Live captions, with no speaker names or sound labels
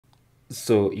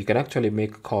So you can actually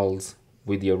make calls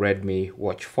with your Redmi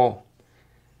Watch 4.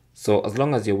 So as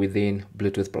long as you're within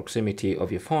Bluetooth proximity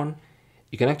of your phone,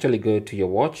 you can actually go to your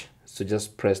watch. So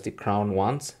just press the crown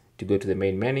once to go to the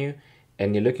main menu,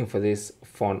 and you're looking for this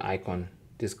phone icon,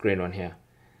 this green one here.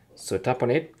 So tap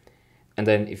on it, and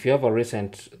then if you have a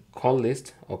recent call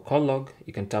list or call log,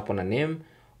 you can tap on a name,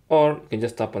 or you can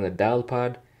just tap on the dial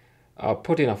pad,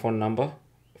 put in a phone number.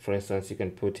 For instance, you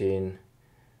can put in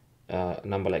a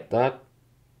number like that,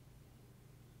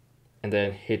 and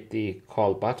then hit the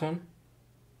call button,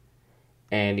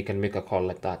 and you can make a call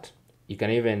like that. You can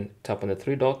even tap on the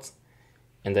three dots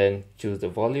and then choose the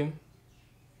volume.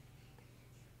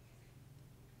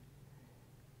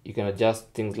 You can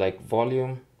adjust things like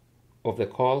volume of the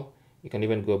call. You can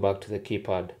even go back to the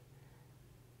keypad,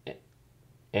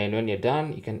 and when you're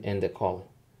done, you can end the call.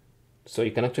 So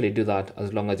you can actually do that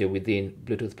as long as you're within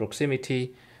Bluetooth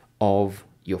proximity of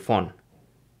your phone.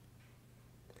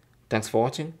 Thanks for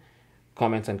watching.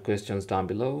 Comments and questions down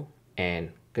below,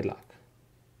 and good luck.